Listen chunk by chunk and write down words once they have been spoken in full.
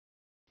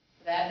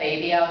that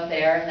baby out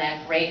there in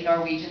that great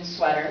Norwegian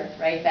sweater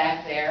right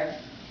back there,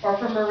 or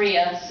for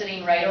Maria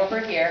sitting right over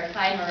here.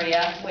 Hi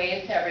Maria,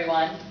 wave to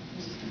everyone.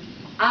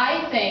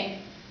 I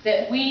think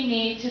that we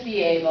need to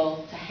be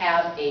able to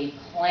have a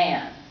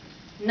plan,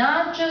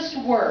 not just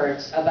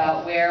words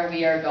about where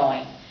we are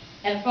going.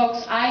 And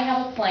folks, I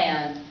have a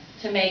plan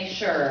to make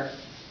sure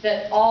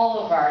that all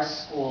of our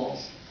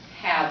schools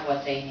have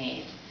what they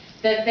need,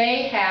 that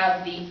they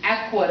have the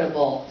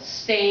equitable,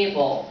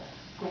 stable,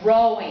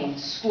 growing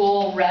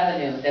school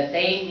revenue that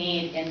they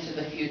need into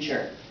the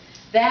future.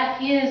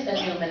 That is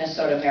a new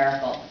Minnesota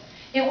miracle.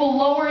 It will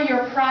lower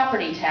your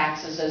property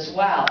taxes as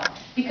well,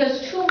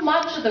 because too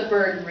much of the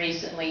burden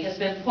recently has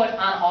been put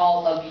on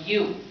all of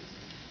you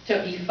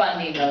to be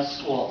funding those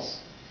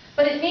schools.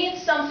 But it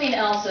needs something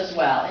else as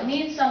well. It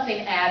needs something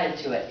added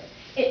to it.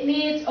 It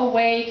needs a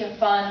way to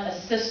fund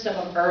a system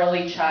of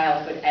early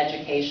childhood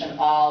education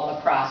all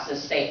across the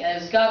state.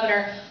 And as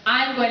governor,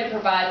 I'm going to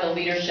provide the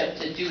leadership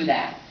to do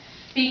that,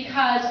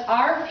 because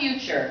our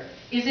future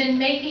is in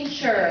making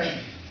sure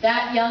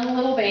that young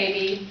little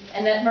baby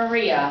and that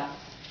Maria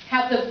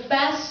have the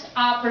best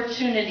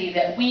opportunity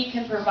that we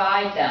can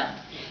provide them.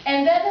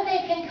 And then they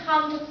can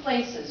come to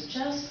places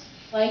just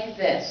like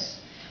this,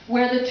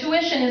 where the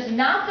tuition is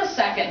not the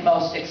second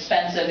most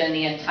expensive in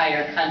the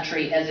entire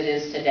country as it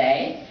is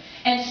today,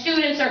 and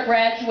students are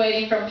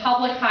graduating from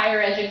public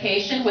higher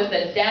education with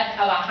the debt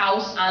of a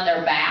house on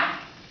their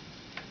back.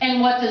 And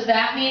what does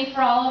that mean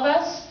for all of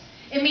us?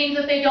 It means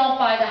that they don't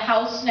buy the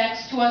house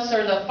next to us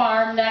or the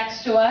farm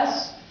next to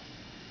us,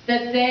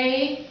 that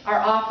they are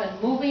often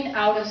moving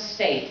out of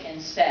state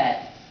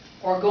instead,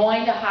 or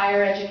going to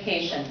higher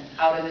education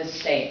out of this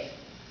state.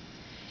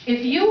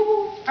 If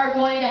you are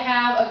going to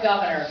have a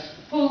governor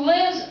who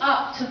lives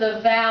up to the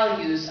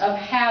values of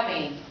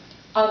having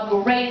a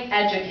great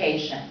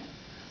education,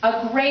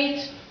 a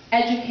great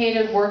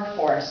educated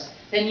workforce,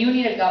 then you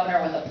need a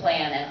governor with a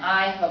plan, and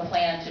I have a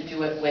plan to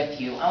do it with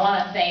you. I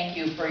want to thank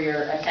you for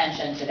your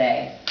attention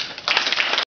today.